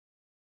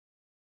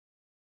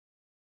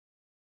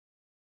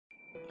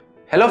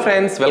Hello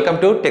friends, welcome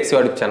to tax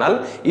YouTube channel.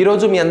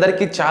 ఈరోజు మీ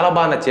అందరికీ చాలా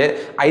బాగా నచ్చే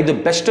 5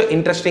 బెస్ట్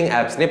ఇంట్రెస్టింగ్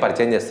యాప్స్ని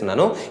పరిచయం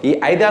చేస్తున్నాను. ఈ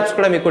 5 యాప్స్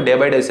కూడా మీకు డే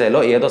బై డే సేలో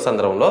ఏదో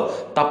సందర్భంలో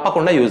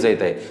తప్పకుండా యూజ్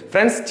అవుతాయి.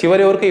 ఫ్రెండ్స్,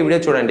 చివరి వరకు ఈ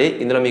వీడియో చూడండి.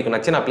 ఇందులో మీకు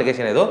నచ్చిన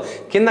అప్లికేషన్ ఏదో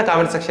కింద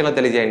కామెంట్ సెక్షన్లో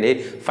తెలియజేయండి.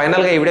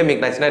 ఫైనల్గా ఈ వీడియో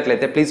మీకు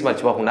నచ్చినట్లయితే ప్లీజ్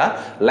మర్చిపోకుండా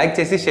లైక్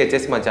చేసి షేర్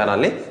చేసి మా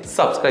ఛానల్ని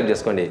సబ్స్క్రైబ్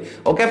చేసుకోండి.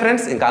 ఓకే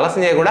ఫ్రెండ్స్, ఇంకా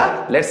ఆలస్యం చేయకుండా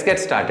లెట్స్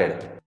గెట్ స్టార్టెడ్.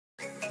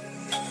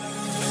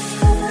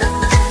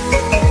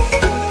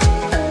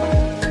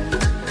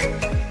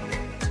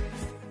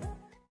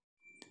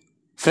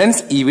 ఫ్రెండ్స్,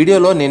 ఈ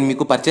వీడియోలో నేను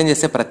మీకు పరిచయం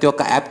చేసే ప్రతి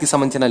ఒక్క యాప్కి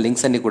సంబంధించిన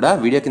లింక్స్ అన్ని కూడా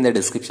వీడియో కింద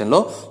డిస్క్రిప్షన్లో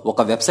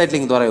ఒక వెబ్సైట్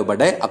లింక్ ద్వారా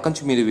ఇవ్వబడ్డాయి. అక్కడి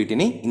నుంచి మీరు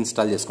వీటిని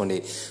ఇన్స్టాల్ చేసుకోండి.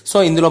 సో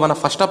ఇందులో మన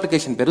ఫస్ట్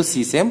అప్లికేషన్ పేరు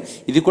సీసేమ్.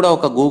 ఇది కూడా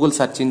ఒక గూగుల్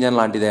సెర్చ్ ఇంజన్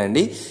లాంటిదే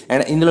అండి.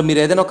 అండ్ ఇందులో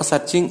మీరు ఏదైనా ఒక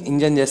సర్చింగ్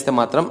ఇంజన్ చేస్తే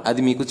మాత్రం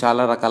అది మీకు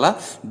చాలా రకాల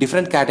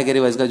డిఫరెంట్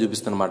కేటగిరీ వైజ్గా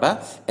చూపిస్తుందన్నమాట.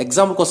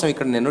 ఎగ్జాంపుల్ కోసం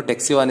ఇక్కడ నేను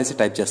టెక్సివా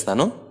అనేసి టైప్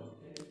చేస్తాను.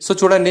 సో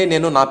చూడండి,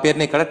 నేను నా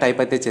పేరుని ఇక్కడ టైప్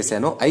అయితే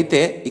చేశాను. అయితే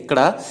ఇక్కడ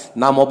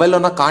నా మొబైల్లో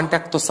ఉన్న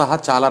కాంటాక్ట్తో సహా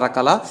చాలా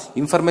రకాల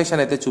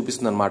ఇన్ఫర్మేషన్ అయితే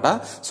చూపిస్తుంది అనమాట.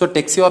 సో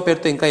టెక్సివా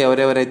పేరుతో ఇంకా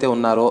ఎవరెవరైతే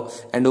ఉన్నారో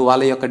అండ్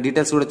వాళ్ళ యొక్క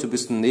డీటెయిల్స్ కూడా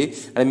చూపిస్తుంది.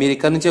 అండ్ మీరు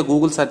ఇక్కడ నుంచే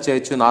గూగుల్ సెర్చ్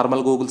చేయొచ్చు,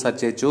 నార్మల్ గూగుల్ సెర్చ్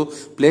చేయొచ్చు,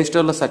 ప్లే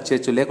స్టోర్లో సెర్చ్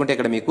చేయొచ్చు. లేకుంటే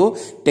ఇక్కడ మీకు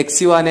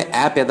టెక్సివా అనే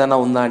యాప్ ఏదైనా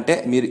ఉందా అంటే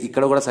మీరు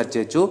ఇక్కడ కూడా సెర్చ్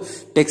చేయొచ్చు.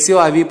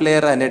 టెక్సివా అవి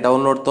ప్లేయర్ అనే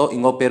డౌన్లోడ్తో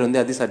ఇంకో పేరు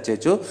ఉంది, అది సెర్చ్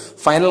చేయొచ్చు.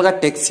 ఫైనల్గా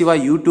టెక్సివా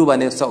యూట్యూబ్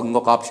అనే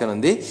ఇంకొక ఆప్షన్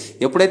ఉంది.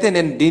 ఎప్పుడైతే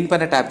నేను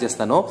దీనిపైన ట్యాప్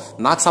చేస్తానో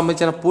నాకు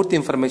సంబంధించిన పూర్తి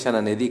ఇన్ఫర్మేషన్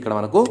అనేది ఇక్కడ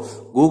మనకు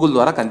గూగుల్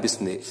ద్వారా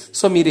కనిపిస్తుంది.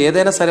 సో మీరు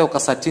ఏదైనా సరే ఒక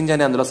సెర్చ్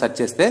ఇంజిన్ అందులో సెర్చ్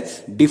చేస్తే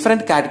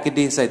డిఫరెంట్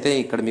కేటగిరీస్ అయితే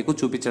ఇక్కడ మీకు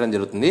చూపించడం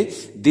జరుగుతుంది.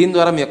 దీని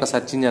ద్వారా మీ యొక్క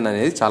సెర్చ్ ఇంజిన్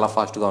అనేది చాలా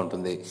ఫాస్ట్గా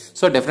ఉంటుంది.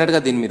 సో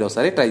డెఫినెట్గా దీన్ని మీరు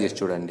ఒకసారి ట్రై చేసి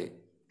చూడండి.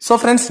 సో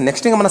ఫ్రెండ్స్,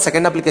 నెక్స్ట్ ఇంకా మన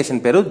సెకండ్ అప్లికేషన్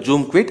పేరు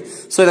జూమ్ క్విట్.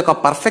 సో ఇది ఒక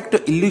పర్ఫెక్ట్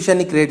ఇల్యూషన్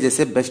ని క్రియేట్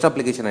చేసే బెస్ట్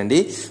అప్లికేషన్ అండి.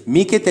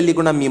 మీకే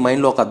తెలియకుండా మీ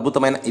మైండ్ లో ఒక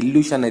అద్భుతమైన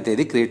ఇల్యూషన్ అయితే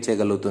ఇది క్రియేట్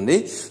చేయగలుగుతుంది.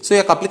 సో ఈ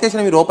యొక్క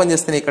అప్లికేషన్ మీరు ఓపెన్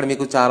చేస్తే ఇక్కడ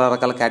మీకు చాలా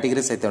రకాల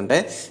కేటగిరీస్ అయితే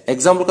ఉంటాయి.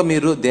 ఎగ్జాంపుల్ గా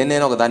మీరు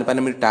దేన్నైనా ఒక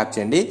దానిపైన మీరు ట్యాప్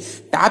చేయండి.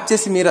 ట్యాప్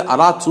చేసి మీరు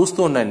అలా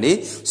చూస్తూ ఉండండి.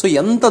 సో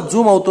ఎంత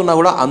జూమ్ అవుతున్నా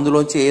కూడా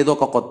అందులోంచి ఏదో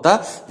ఒక కొత్త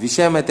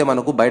విషయం అయితే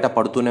మనకు బయట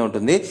పడుతూనే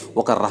ఉంటుంది.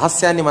 ఒక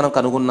రహస్యాన్ని మనం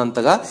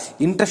కనుగొన్నంతగా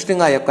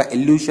ఇంట్రెస్టింగ్ ఆ యొక్క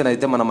ఇల్యూషన్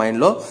అయితే మన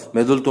మైండ్ లో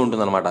మెదులుతూ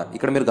ఉంటుంది అనమాట.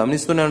 ఇక్కడ మీరు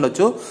గమనిస్తూనే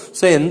ఉండొచ్చు.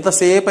 సో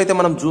ఎంతసేపు అయితే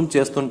మనం జూమ్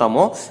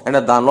చేస్తుంటామో అండ్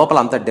దాని లోపల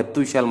అంత డెప్త్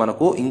విషయాలు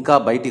మనకు ఇంకా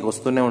బయటికి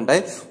వస్తూనే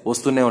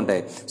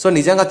ఉంటాయి. సో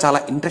నిజంగా చాలా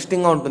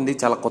ఇంట్రెస్టింగ్ గా ఉంటుంది.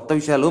 చాలా కొత్త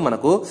విషయాలు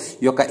మనకు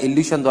ఈ యొక్క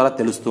ఇల్యూషన్ ద్వారా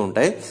తెలుస్తూ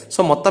ఉంటాయి. సో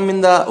మొత్తం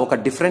మీద ఒక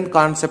డిఫరెంట్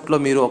కాన్సెప్ట్ లో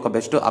మీరు ఒక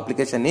బెస్ట్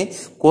అప్లికేషన్ ని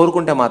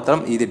కోరుకుంటే మాత్రం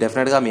ఇది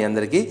డెఫినెట్ గా మీ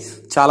అందరికీ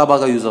చాలా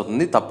బాగా యూజ్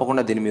అవుతుంది.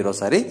 తప్పకుండా దీన్ని మీరు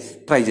ఒకసారి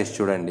ట్రై చేసి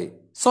చూడండి.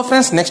 సో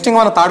ఫ్రెండ్స్, నెక్స్ట్ ఇంకా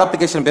మన థర్డ్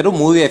అప్లికేషన్ పేరు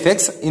మూవీ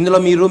ఎఫెక్ట్స్. ఇందులో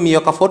మీరు మీ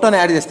యొక్క ఫోటోని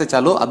యాడ్ చేస్తే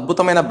చాలు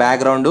అద్భుతమైన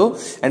బ్యాక్గ్రౌండ్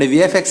అండ్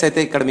విఎఫ్ఎక్స్ అయితే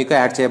ఇక్కడ మీకు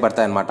యాడ్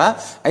చేయబడతాయి అనమాట.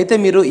 అయితే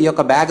మీరు ఈ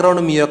యొక్క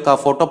బ్యాక్గ్రౌండ్ మీ యొక్క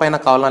ఫోటో పైన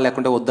కావాలన్నా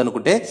లేకుంటే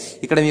వద్దనుకుంటే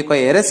ఇక్కడ మీకు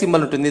ఎరేజ్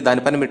సింబల్ ఉంటుంది.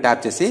 దానిపైన మీరు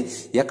ట్యాప్ చేసి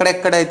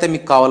ఎక్కడెక్కడైతే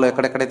మీకు కావాలో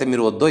ఎక్కడెక్కడైతే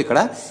మీరు వద్దో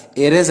ఇక్కడ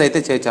ఎరేజ్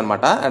అయితే చేయొచ్చు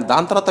అనమాట. అండ్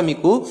దాని తర్వాత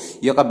మీకు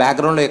ఈ యొక్క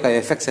బ్యాక్గ్రౌండ్ లో యొక్క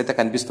ఎఫెక్ట్స్ అయితే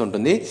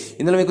కనిపిస్తుంటుంది.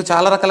 ఇందులో మీకు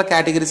చాలా రకాల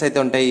కేటగిరీస్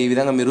అయితే ఉంటాయి. ఈ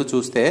విధంగా మీరు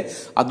చూస్తే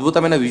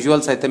అద్భుతమైన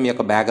విజువల్స్ అయితే మీ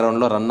యొక్క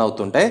బ్యాక్గ్రౌండ్ లో రన్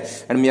అవుతుంటాయి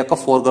అండ్ మీ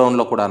యొక్క ఫోర్గ్రౌండ్ లో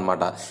కూడా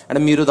అనమాట. అండ్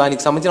మీరు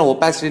దానికి సంబంధించిన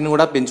ఒపాసిటీని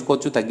కూడా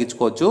పెంచుకోవచ్చు,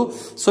 తగ్గించుకోవచ్చు.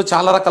 సో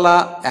చాలా రకాల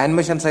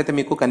యానిమేషన్స్ అయితే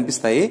మీకు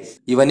కనిపిస్తాయి.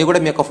 ఇవన్నీ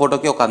కూడా మీ యొక్క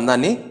ఫోటోకి ఒక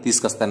అందాన్ని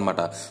తీసుకొస్తాయి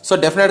అనమాట.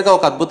 సో డెఫినెట్ గా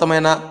ఒక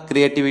అద్భుతమైన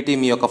క్రియేటివిటీ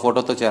మీ యొక్క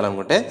ఫోటోతో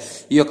చేయాలనుకుంటే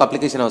ఈ యొక్క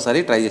అప్లికేషన్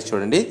ఒకసారి ట్రై చేసి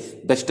చూడండి.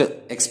 బెస్ట్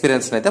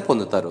ఎక్స్పీరియన్స్ అయితే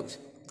పొందుతారు.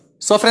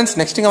 సో ఫ్రెండ్స్,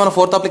 నెక్స్ట్ ఇంకా మన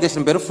ఫోర్త్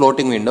అప్లికేషన్ పేరు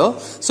ఫ్లోటింగ్ విండో.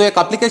 సో ఈ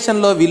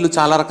అప్లికేషన్ లో వీళ్ళు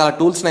చాలా రకాల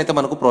టూల్స్ అయితే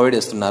మనకు ప్రొవైడ్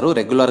చేస్తున్నారు.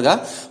 రెగ్యులర్ గా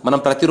మనం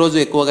ప్రతిరోజు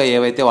ఎక్కువగా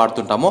ఏవైతే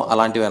వాడుతుంటామో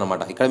అలాంటివి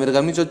అనమాట. ఇక్కడ మీరు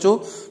గమనించవచ్చు,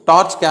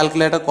 torch,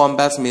 calculator,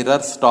 compass,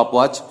 mirror, stop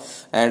watch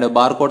and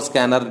barcode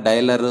scanner,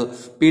 dialler,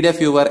 PDF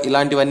viewer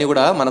ఇలాంటివన్నీ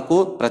కూడా మనకు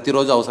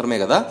ప్రతిరోజు అవసరమే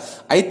కదా.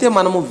 అయితే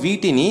మనము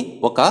వీటిని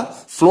ఒక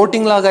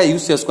ఫ్లోటింగ్ లాగా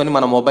యూజ్ చేసుకొని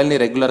మన మొబైల్ ని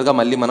రెగ్యులర్ గా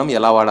మళ్ళీ మనం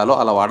ఎలా వాడాలో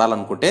అలా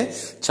వాడాలనుకుంటే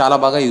చాలా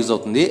బాగా యూజ్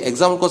అవుతుంది.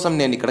 ఎగ్జాంపుల్ కోసం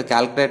నేను ఇక్కడ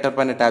క్యాల్కులేటర్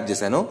పైన ట్యాప్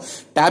చేశాను.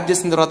 ట్యాప్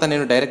చేసిన తర్వాత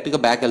నేను డైరెక్ట్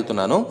గా బ్యాక్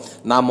వెళ్తున్నాను.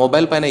 నా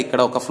మొబైల్ పైన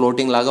ఇక్కడ ఒక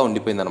ఫ్లోటింగ్ లాగా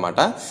ఉండిపోయింది అనమాట.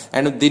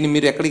 అండ్ దీన్ని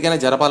మీరు ఎక్కడికైనా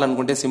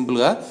జరపాలనుకుంటే సింపుల్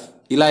గా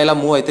ఇలా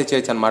మూవ్ అయితే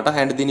చేయొచ్చు అనమాట.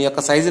 అండ్ దీని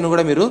యొక్క సైజును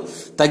కూడా మీరు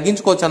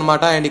తగ్గించుకోవచ్చు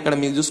అనమాట. అండ్ ఇక్కడ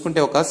మీకు చూసుకుంటే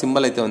ఒక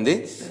సింబల్ అయితే ఉంది.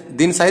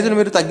 దీని సైజును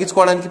మీరు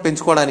తగ్గించుకోవడానికి,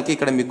 పెంచుకోవడానికి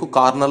ఇక్కడ మీకు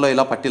కార్నర్ లో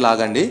ఇలా పట్టి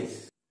లాగండి.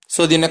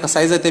 సో దీని యొక్క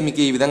సైజ్ అయితే మీకు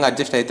ఈ విధంగా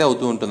అడ్జస్ట్ అయితే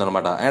అవుతూ ఉంటుంది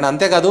అనమాట. అండ్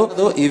అంతేకాదు,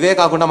 ఇవే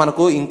కాకుండా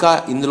మనకు ఇంకా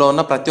ఇందులో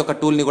ఉన్న ప్రతి ఒక్క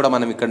టూల్ ని కూడా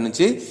మనం ఇక్కడ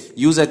నుంచి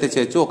యూజ్ అయితే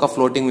చేయొచ్చు ఒక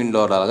ఫ్లోటింగ్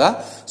విండో లాగా.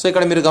 సో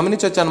ఇక్కడ మీరు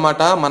గమనించవచ్చు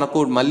అనమాట,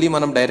 మనకు మళ్ళీ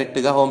మనం డైరెక్ట్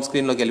గా హోమ్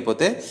స్క్రీన్ లోకి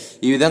వెళ్ళిపోతే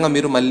ఈ విధంగా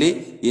మీరు మళ్ళీ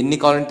ఎన్ని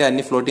కావాలంటే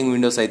అన్ని ఫ్లోటింగ్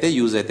విండోస్ అయితే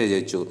యూజ్ అయితే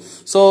చేయొచ్చు.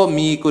 సో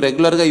మీకు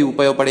రెగ్యులర్ గా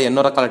ఉపయోగపడే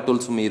ఎన్నో రకాల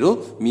టూల్స్ మీరు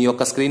మీ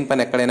యొక్క స్క్రీన్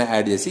పైన ఎక్కడైనా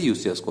యాడ్ చేసి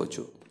యూజ్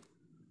చేసుకోవచ్చు.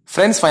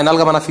 ఫ్రెండ్స్, ఫైనల్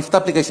గా మన ఫిఫ్త్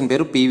అప్లికేషన్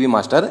పేరు పీవీ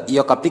మాస్టర్. ఈ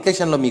యొక్క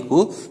అప్లికేషన్ లో మీకు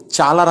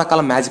చాలా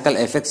రకాల మ్యాజికల్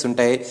ఎఫెక్ట్స్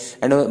ఉంటాయి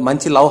అండ్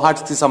మంచి లవ్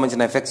హార్ట్స్ కి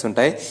సంబంధించిన ఎఫెక్ట్స్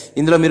ఉంటాయి.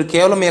 ఇందులో మీరు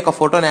కేవలం మీ యొక్క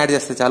ఫోటోని యాడ్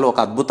చేస్తే చాలు ఒక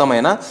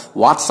అద్భుతమైన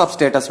వాట్సాప్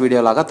స్టేటస్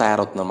వీడియో లాగా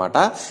తయారవుతుంది అనమాట.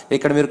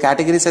 ఇక్కడ మీరు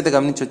కేటగిరీస్ అయితే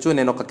గమనించవచ్చు.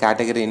 నేను ఒక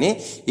కేటగిరీని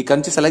ఇక్కడ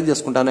నుంచి సెలెక్ట్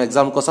చేసుకుంటాను.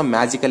 ఎగ్జాంపుల్ కోసం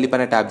మ్యాజికల్లీ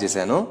పైన ట్యాప్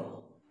చేశాను.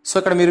 సో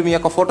ఇక్కడ మీరు మీ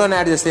యొక్క ఫోటోని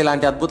యాడ్ చేస్తే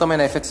ఇలాంటి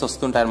అద్భుతమైన ఎఫెక్ట్స్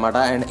వస్తుంటాయి అనమాట.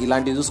 అండ్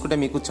ఇలాంటివి చూసుకుంటే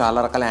మీకు చాలా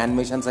రకాల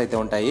యానిమేషన్స్ అయితే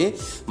ఉంటాయి,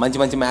 మంచి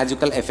మంచి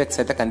మ్యాజికల్ ఎఫెక్ట్స్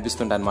అయితే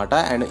కనిపిస్తుంటాయి అనమాట.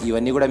 అండ్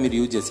ఇవన్నీ కూడా మీరు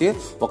యూజ్ చేసి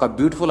ఒక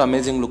బ్యూటిఫుల్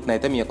అమేజింగ్ లుక్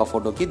అయితే మీ యొక్క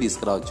ఫోటోకి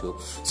తీసుకురావచ్చు.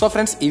 సో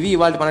ఫ్రెండ్స్, ఇవి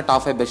ఇవాళ మన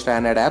టాప్ 5 బెస్ట్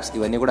ఆండ్రాయిడ్ యాప్స్.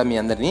 ఇవన్నీ కూడా మీ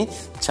అందరినీ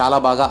చాలా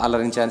బాగా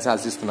అలరించాలని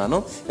ఆశిస్తున్నాను.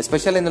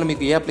 ఎస్పెషల్ ఇందులో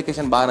మీకు ఏ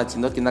అప్లికేషన్ బాగా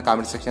నచ్చిందో కింద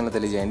కామెంట్ సెక్షన్ లో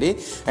తెలియజేయండి.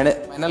 అండ్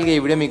ఫైనల్గా ఈ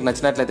వీడియో మీకు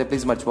నచ్చినట్లయితే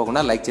ప్లీజ్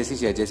మర్చిపోకుండా లైక్ చేసి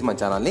షేర్ చేసి మన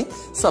ఛానల్ని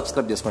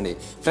సబ్స్క్రైబ్ చేసుకోండి.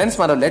 ఫ్రెండ్స్,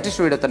 మరో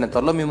లేటెస్ట్ వీడియోతో నేను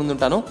త్వరలో మీ ముందు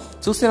ఉంటాను.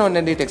 చూస్తూనే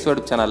ఉండండి tax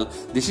YouTube channel.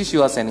 This is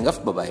your signing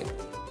off. By.